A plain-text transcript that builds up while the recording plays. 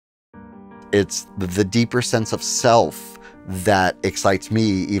It's the deeper sense of self that excites me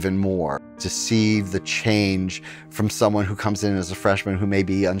even more. To see the change from someone who comes in as a freshman who may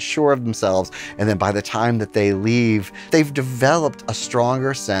be unsure of themselves, and then by the time that they leave, they've developed a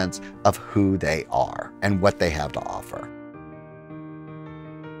stronger sense of who they are and what they have to offer.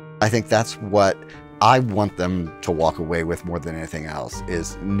 I think that's what I want them to walk away with more than anything else,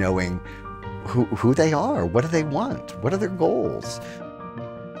 is knowing who they are, what do they want, what are their goals.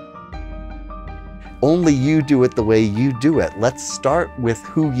 Only you do it the way you do it. Let's start with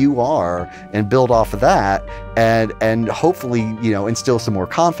who you are and build off of that, and hopefully, instill some more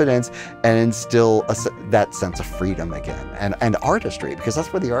confidence and instill that sense of freedom again, and artistry, because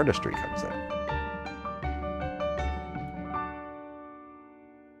that's where the artistry comes in.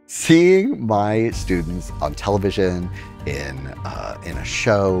 Seeing my students on television, in a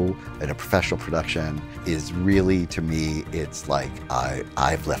show, in a professional production, is really, to me, it's like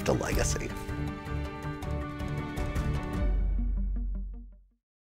I've left a legacy.